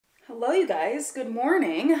Hello you guys, good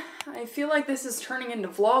morning. I feel like this is turning into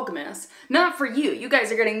Vlogmas. Not for you, you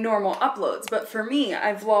guys are getting normal uploads, but for me,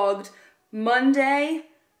 I vlogged Monday,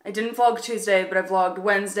 I didn't vlog Tuesday, but I vlogged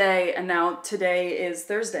Wednesday, and now today is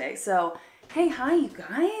Thursday. So, hey, hi you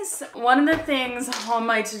guys. One of the things on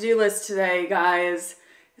my to-do list today, guys,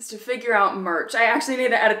 is to figure out merch. I actually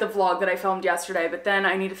need to edit the vlog that I filmed yesterday, but then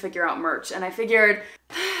I need to figure out merch, and I figured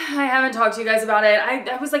I haven't talked to you guys about it.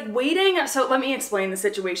 I was like waiting, so let me explain the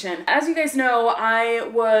situation. As you guys know, I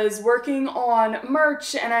was working on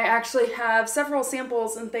merch and I actually have several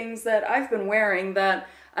samples and things that I've been wearing that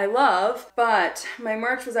I love, but my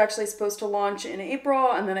merch was actually supposed to launch in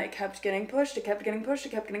April and then it kept getting pushed, it kept getting pushed, it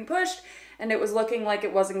kept getting pushed, and it was looking like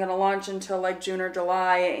it wasn't gonna launch until like June or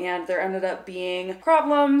July, and there ended up being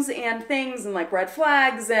problems and things and like red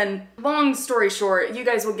flags, and long story short, you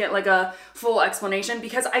guys will get like a full explanation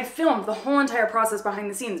because I filmed the whole entire process behind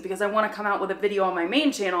the scenes because I want to come out with a video on my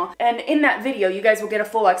main channel, and in that video you guys will get a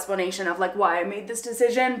full explanation of like why I made this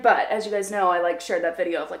decision. But as you guys know, I like shared that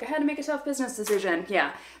video of like I had to make a tough business decision.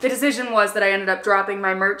 Yeah, the decision was that I ended up dropping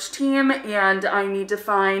my merch team and I need to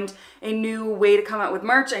find a new way to come out with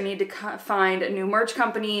merch. I need to find a new merch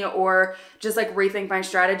company or just like rethink my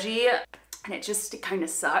strategy. And it kind of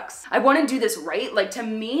sucks. I want to do this right. Like, to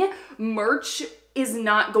me, merch is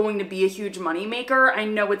not going to be a huge money maker. I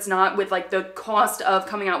know it's not, with like the cost of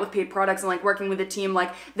coming out with paid products and like working with a team,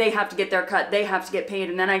 like they have to get their cut, they have to get paid,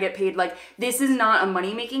 and then I get paid. Like, this is not a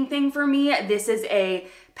money making thing for me. This is a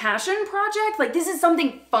passion project. Like, this is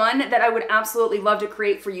something fun that I would absolutely love to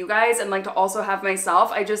create for you guys and like to also have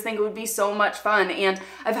myself. I just think it would be so much fun, and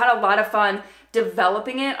I've had a lot of fun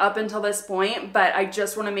developing it up until this point, but I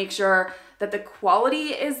just want to make sure that the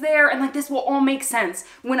quality is there, and like this will all make sense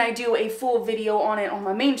when I do a full video on it on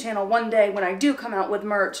my main channel one day when I do come out with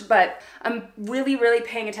merch. But I'm really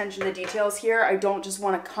paying attention to the details here. I don't just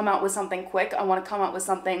want to come out with something quick. I want to come out with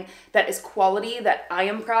something that is quality, that I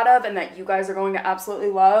am proud of, and that you guys are going to absolutely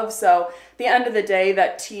love. So at the end of the day,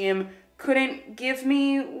 that team couldn't give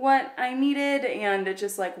me what I needed, and it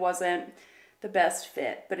just like wasn't the best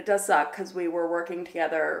fit. But it does suck because we were working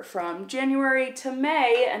together from January to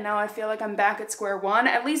May, and now I feel like I'm back at square one.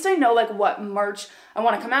 At least I know like what merch I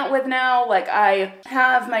want to come out with now. Like, I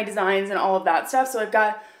have my designs and all of that stuff, so I've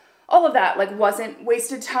got all of that. Like, wasn't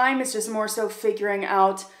wasted time. It's just more so figuring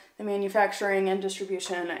out the manufacturing and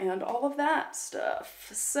distribution and all of that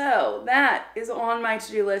stuff. So that is on my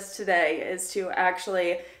to-do list today, is to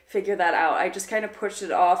actually figure that out. I just kind of pushed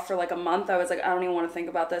it off for like a month. I was like, I don't even want to think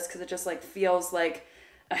about this because it just like feels like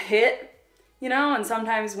a hit, you know? And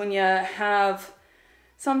sometimes when you have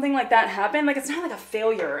something like that happen, like it's not like a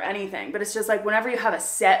failure or anything, but it's just like whenever you have a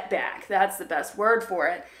setback, that's the best word for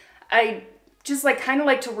it. I just like kind of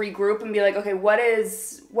like to regroup and be like, okay, what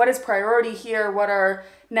is priority here? What are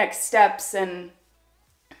next steps? And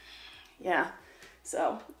yeah.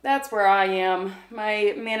 So that's where I am.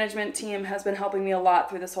 My management team has been helping me a lot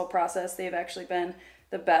through this whole process. They've actually been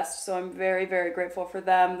the best, so I'm very grateful for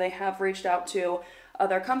them. They have reached out to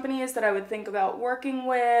other companies that I would think about working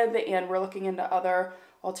with, and we're looking into other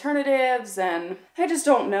alternatives, and I just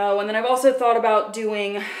don't know. And then I've also thought about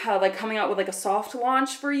doing like coming out with like a soft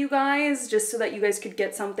launch for you guys, just so that you guys could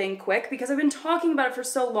get something quick, because I've been talking about it for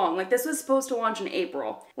so long. Like, this was supposed to launch in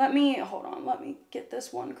April. Hold on, let me get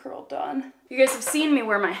this one curl done. You guys have seen me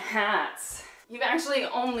wear my hats. You've actually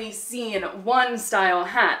only seen one style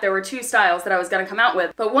hat. There were two styles that I was gonna come out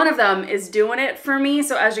with, but one of them is doing it for me.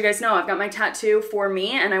 So as you guys know, I've got my tattoo for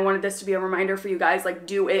me, and I wanted this to be a reminder for you guys, like,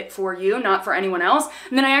 do it for you, not for anyone else.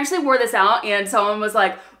 And then I actually wore this out and someone was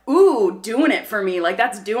like, ooh, doing it for me, like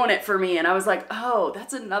that's doing it for me. And I was like, oh,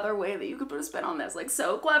 that's another way that you could put a spin on this, like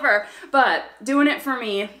so clever. But doing it for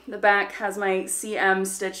me, the back has my CM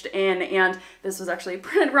stitched in, and this was actually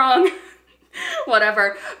printed wrong.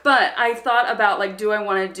 Whatever. But I thought about like, do I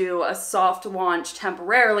want to do a soft launch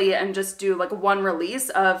temporarily and just do like one release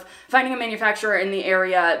of finding a manufacturer in the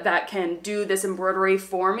area that can do this embroidery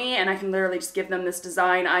for me, and I can literally just give them this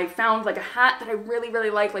design. I found like a hat that I really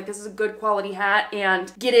like this is a good quality hat,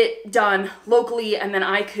 and get it done locally, and then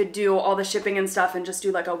I could do all the shipping and stuff and just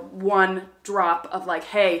do like a one drop of like,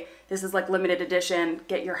 hey, this is like limited edition,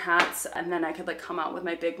 get your hats, and then I could like come out with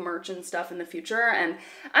my big merch and stuff in the future. And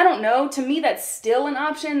I don't know, to me that's still an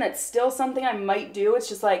option, that's still something I might do. It's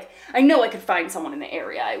just like, I know I could find someone in the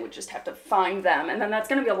area, I would just have to find them, and then that's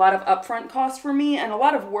gonna be a lot of upfront cost for me and a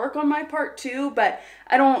lot of work on my part too. But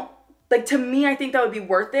I don't, like, to me, I think that would be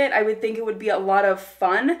worth it. I would think it would be a lot of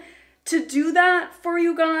fun to do that for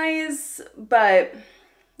you guys. But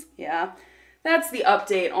yeah, that's the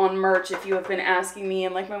update on merch if you have been asking me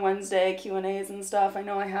in like my Wednesday Q&As and stuff. I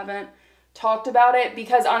know I haven't talked about it,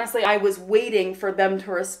 because honestly I was waiting for them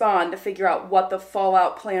to respond to figure out what the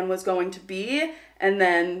fallout plan was going to be, and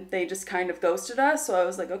then they just kind of ghosted us. So I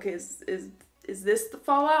was like, okay, is this the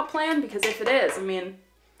fallout plan? Because if it is, I mean,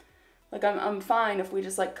 like, I'm fine if we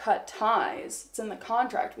just like cut ties. It's in the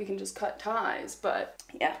contract, we can just cut ties. But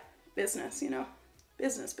yeah, business, you know,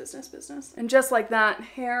 business. And just like that,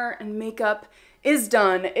 hair and makeup is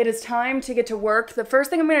done. It is time to get to work. The first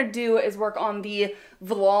thing I'm gonna do is work on the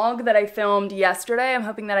vlog that I filmed yesterday. I'm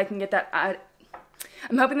hoping that I can get that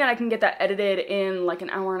edited in like an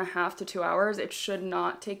hour and a half to 2 hours. It should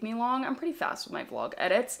not take me long. I'm pretty fast with my vlog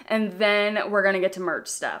edits. And then we're gonna get to merch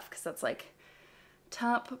stuff, because that's like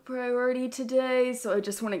top priority today. So I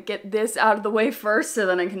just want to get this out of the way first, so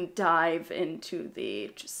then I can dive into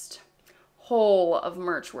the just whole of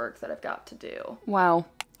merch work that I've got to do. Wow.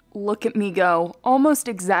 Look at me go. Almost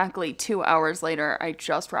exactly 2 hours later, I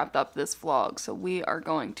just wrapped up this vlog. So we are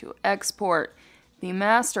going to export the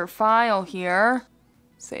master file here.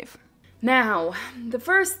 Save. Now, the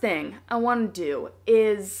first thing I want to do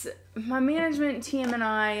is, my management team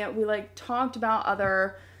and we like talked about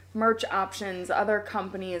other merch options, other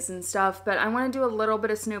companies and stuff, but I want to do a little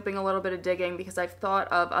bit of snooping, a little bit of digging, because I've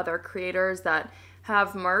thought of other creators that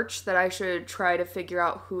have merch that I should try to figure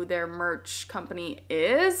out who their merch company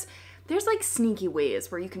is. There's like sneaky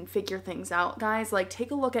ways where you can figure things out, guys. Like,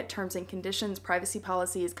 take a look at terms and conditions, privacy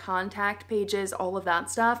policies, contact pages, all of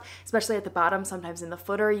that stuff, especially at the bottom. Sometimes in the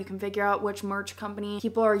footer, you can figure out which merch company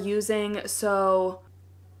people are using. So,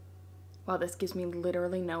 wow, this gives me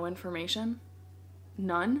literally no information.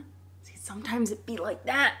 None. See, sometimes it be like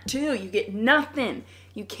that too. You get nothing.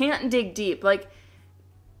 You can't dig deep. Like,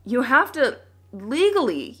 you have to,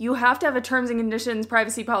 legally, you have to have a terms and conditions,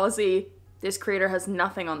 privacy policy. This creator has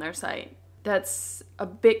nothing on their site. That's a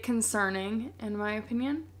bit concerning in my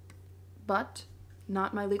opinion, but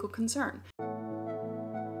not my legal concern.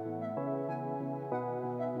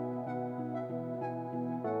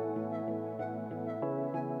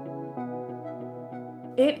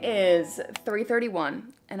 It is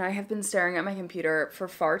 3:31 and I have been staring at my computer for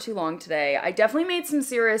far too long today. I definitely made some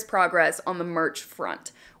serious progress on the merch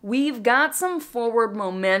front. We've got some forward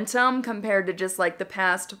momentum compared to just like the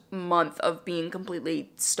past month of being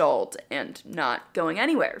completely stalled and not going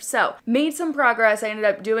anywhere. So, made some progress. I ended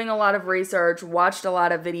up doing a lot of research, watched a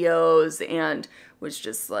lot of videos, and was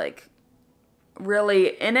just like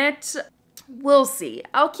really in it. We'll see.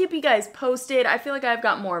 I'll keep you guys posted. I feel like I've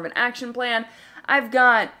got more of an action plan. I've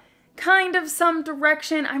got kind of some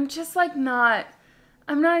direction. I'm just like I'm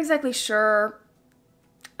not exactly sure.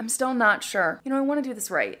 I'm still not sure. You know, I want to do this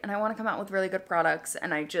right, and I want to come out with really good products,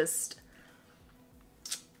 and I just,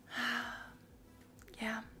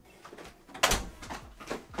 yeah.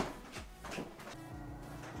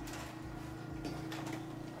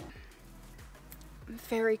 I'm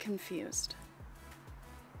very confused.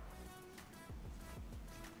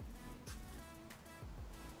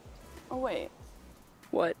 Oh, wait.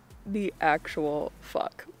 What the actual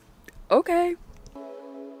fuck? Okay.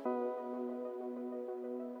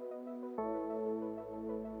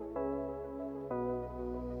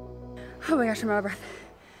 Oh my gosh, I'm out of breath.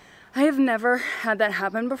 I have never had that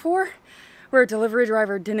happen before, where a delivery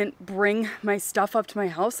driver didn't bring my stuff up to my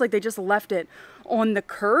house. Like, they just left it on the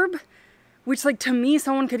curb, which, like, to me,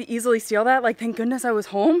 someone could easily steal that. Like, thank goodness I was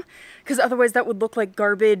home, because otherwise that would look like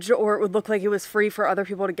garbage, or it would look like it was free for other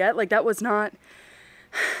people to get. Like, that was not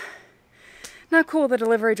cool, the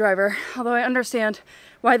delivery driver. Although I understand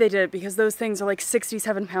why they did it, because those things are like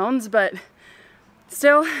 67 pounds, but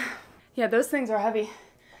still, yeah, those things are heavy.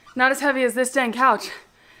 Not as heavy as this dang couch,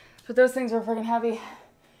 but those things are freaking heavy.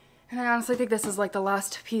 And I honestly think this is like the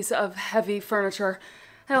last piece of heavy furniture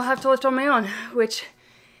I'll have to lift on my own, which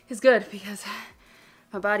is good because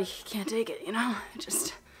my body can't take it, you know?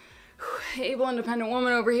 Just able, independent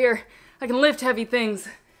woman over here. I can lift heavy things,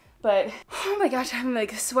 but oh my gosh, I'm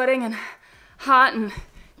like sweating and hot, and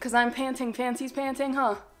because I'm panting. Fancy's panting,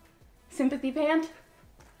 huh? Sympathy pant?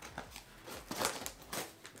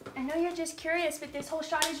 I know you're just curious, but this whole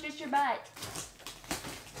shot is just your butt.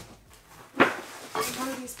 One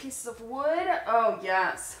of these pieces of wood. Oh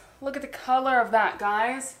yes. Look at the color of that,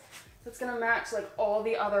 guys. It's gonna match like all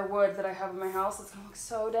the other wood that I have in my house. It's gonna look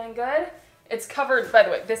so dang good. It's covered, by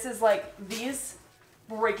the way, this is like these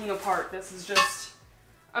breaking apart. This is just,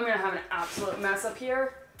 I'm gonna have an absolute mess up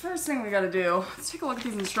here. First thing we gotta do, let's take a look at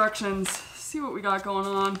these instructions, see what we got going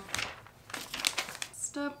on.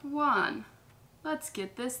 Step 1. Let's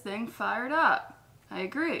get this thing fired up. I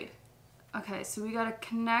agreed. Okay, so we gotta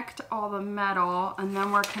connect all the metal, and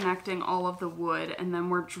then we're connecting all of the wood, and then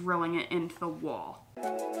we're drilling it into the wall.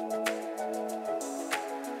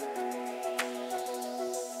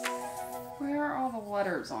 all the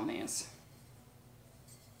letters on these?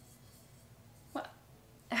 What?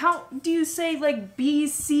 How do you say like B,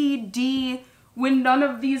 C, D when none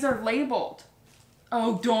of these are labeled?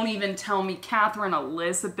 Oh, don't even tell me, Catherine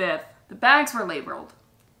Elizabeth. The bags were labeled.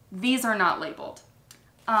 These are not labeled.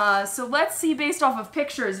 So let's see based off of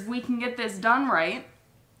pictures if we can get this done right.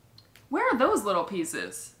 Where are those little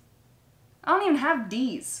pieces? I don't even have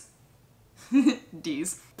D's.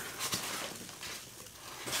 D's.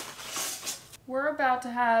 We're about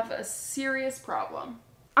to have a serious problem.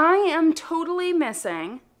 I am totally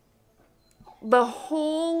missing the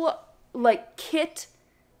whole like kit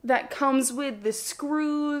that comes with the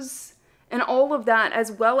screws and all of that,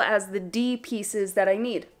 as well as the D pieces that I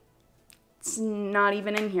need. It's not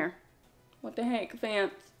even in here. What the heck,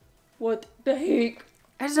 Vance? What the heck?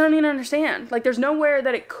 I just don't even understand. Like, there's nowhere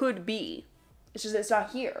that it could be. It's just, it's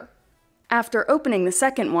not here. After opening the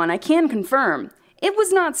second one, I can confirm it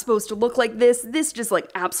was not supposed to look like this. This just like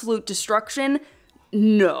absolute destruction.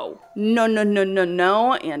 No. No, no, no, no,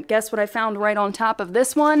 no. And guess what I found right on top of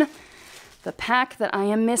this one? The pack that I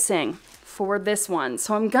am missing for this one.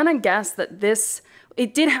 So I'm gonna guess that this,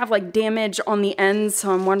 it did have like damage on the ends,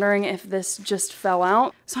 so I'm wondering if this just fell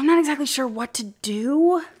out. So I'm not exactly sure what to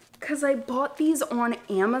do, because I bought these on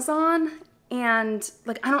Amazon, and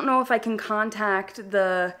like I don't know if I can contact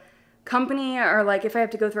the company or like if I have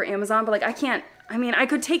to go through Amazon, but like I can't, I mean, I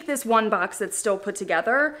could take this one box that's still put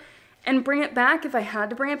together and bring it back if I had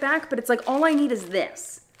to bring it back, but it's like all I need is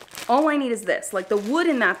this. All I need is this. Like the wood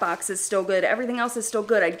in that box is still good. Everything else is still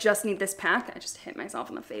good. I just need this pack. I just hit myself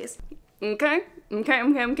in the face. Okay.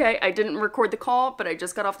 I didn't record the call, but I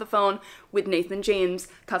just got off the phone with Nathan James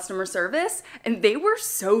customer service, and they were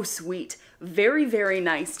so sweet. Very, very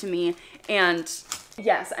nice to me. And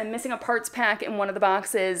yes, I'm missing a parts pack in one of the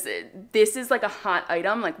boxes. This is like a hot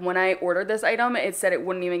item. Like when I ordered this item, it said it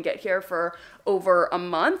wouldn't even get here for over a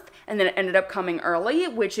month, and then it ended up coming early,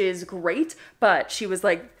 which is great. But she was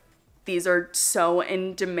like, these are so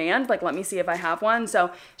in demand. Like, let me see if I have one. So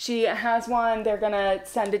she has one. They're gonna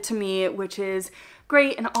send it to me, which is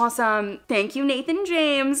great and awesome. Thank you, Nathan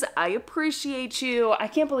James. I appreciate you. I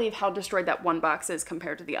can't believe how destroyed that one box is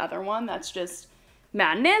compared to the other one. That's just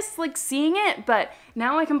madness, like seeing it. But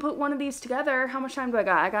now I can put one of these together. How much time do I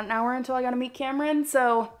got? I got an hour until I gotta meet Cameron.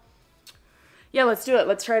 So yeah, let's do it.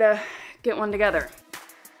 Let's try to get one together.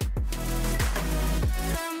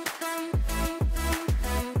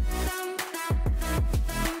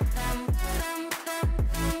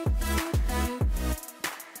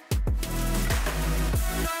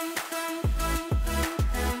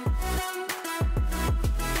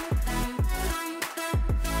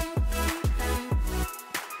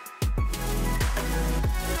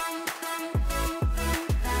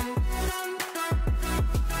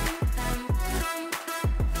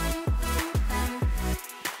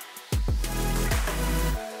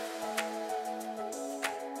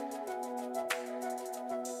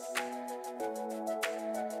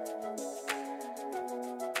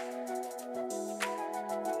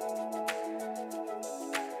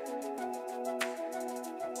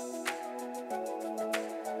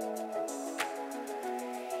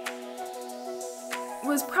 It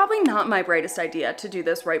was probably not my brightest idea to do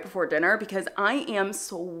this right before dinner because I am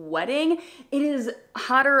sweating. It is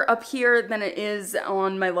hotter up here than it is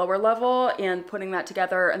on my lower level, and putting that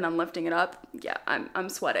together and then lifting it up, yeah, I'm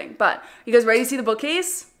sweating. But you guys ready to see the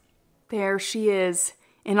bookcase? There she is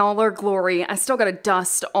in all her glory. I still gotta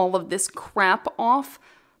dust all of this crap off,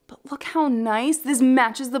 but look how nice. This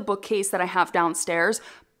matches the bookcase that I have downstairs.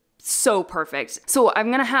 So perfect. So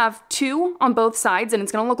I'm gonna have two on both sides, and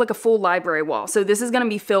it's gonna look like a full library wall. So this is gonna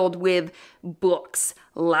be filled with books,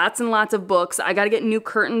 lots and lots of books. I gotta get new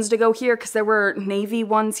curtains to go here because there were navy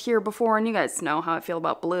ones here before, and you guys know how I feel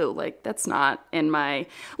about blue. Like, that's not in my,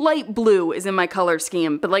 light blue is in my color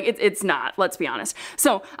scheme, but like it's not, let's be honest.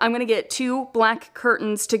 So I'm gonna get two black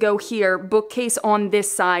curtains to go here, bookcase on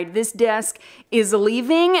this side. This desk is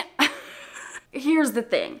leaving. Here's the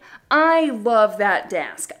thing. I love that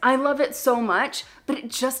desk. I love it so much, but it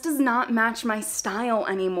just does not match my style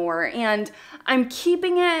anymore. And I'm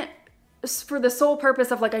keeping it for the sole purpose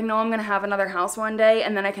of like, I know I'm gonna have another house one day,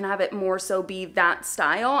 and then I can have it more so be that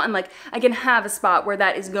style. And like, I can have a spot where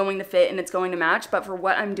that is going to fit and it's going to match. But for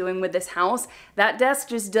what I'm doing with this house, that desk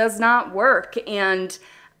just does not work. And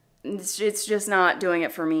it's just not doing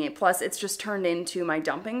it for me. Plus, it's just turned into my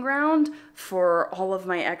dumping ground for all of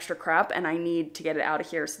my extra crap, and I need to get it out of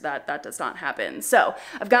here so that that does not happen. So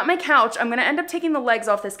I've got my couch. I'm gonna end up taking the legs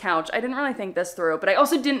off this couch. I didn't really think this through, but I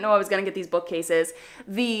also didn't know I was gonna get these bookcases.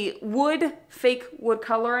 The wood, fake wood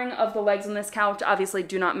coloring of the legs on this couch obviously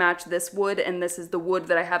do not match this wood, and this is the wood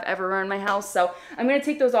that I have everywhere in my house. So I'm gonna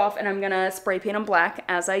take those off and I'm gonna spray paint them black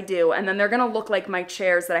as I do, and then they're gonna look like my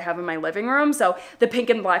chairs that I have in my living room. So the pink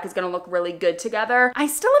and black is gonna look really good together. I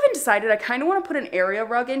still haven't decided. I kind of want to put an area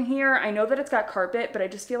rug in here. I know that it's got carpet, but I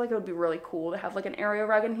just feel like it would be really cool to have like an area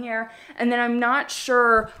rug in here. And then I'm not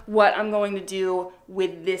sure what I'm going to do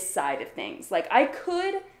with this side of things. Like I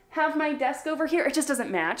could have my desk over here. It just doesn't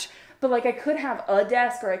match, but like I could have a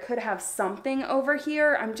desk or I could have something over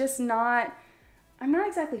here. I'm not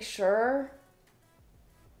exactly sure.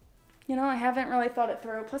 You know, I haven't really thought it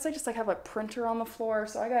through. Plus I just like have a printer on the floor,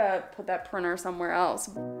 so I gotta put that printer somewhere else.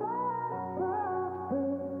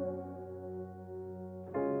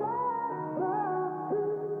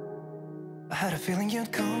 I had a feeling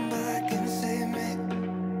you'd come back and save me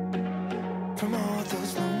from all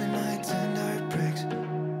those lonely nights and heartbreaks.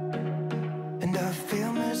 And I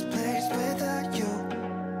feel misplaced without you.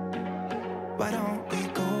 Why don't we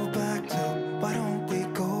go back to, why don't we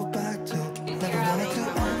go back to, never wanted to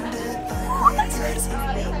end it like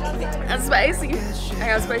we did. That's spicy. I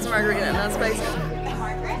got a spicy margarita and that's spicy.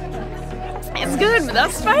 It's good, but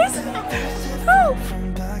that's spicy. Oh.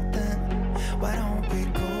 From back then, why don't we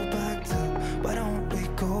go back to, why don't we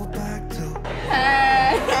go back to?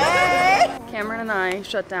 Hey. Cameron and I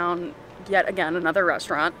shut down yet again another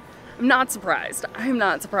restaurant. I'm not surprised. I'm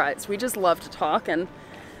not surprised. We just love to talk, and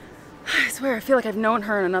I swear I feel like I've known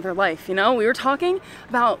her in another life, you know? We were talking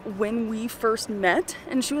about when we first met,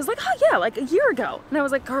 and she was like, oh yeah, like a year ago. And I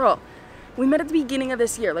was like, girl, we met at the beginning of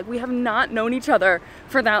this year. Like we have not known each other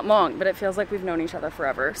for that long, but it feels like we've known each other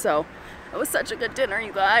forever. So it was such a good dinner,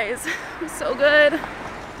 you guys. It was so good.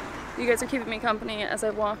 You guys are keeping me company as I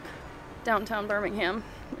walk downtown Birmingham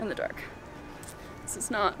in the dark. This is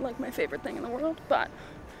not like my favorite thing in the world, but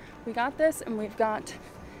we got this, and we've got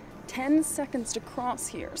 10 seconds to cross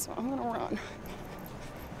here, so I'm gonna run.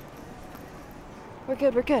 We're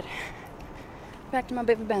good, we're good. Back to my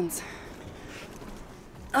baby Benz.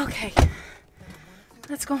 Okay,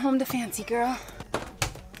 let's go home to Fancy Girl.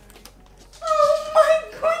 Oh my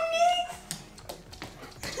goodness!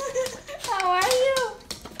 How are you?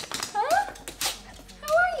 Huh?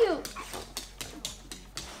 How are you?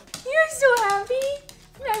 You're so happy?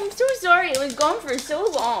 I'm so sorry it was gone for so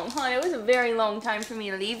long, huh? It was a very long time for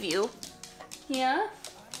me to leave you. Yeah?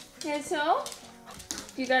 Yeah, so?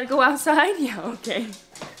 You gotta go outside? Yeah, okay.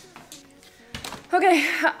 Okay,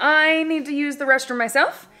 I need to use the restroom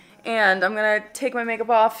myself, and I'm gonna take my makeup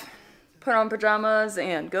off, put on pajamas,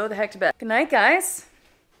 and go the heck to bed. Good night, guys.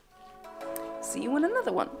 See you in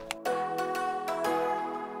another one.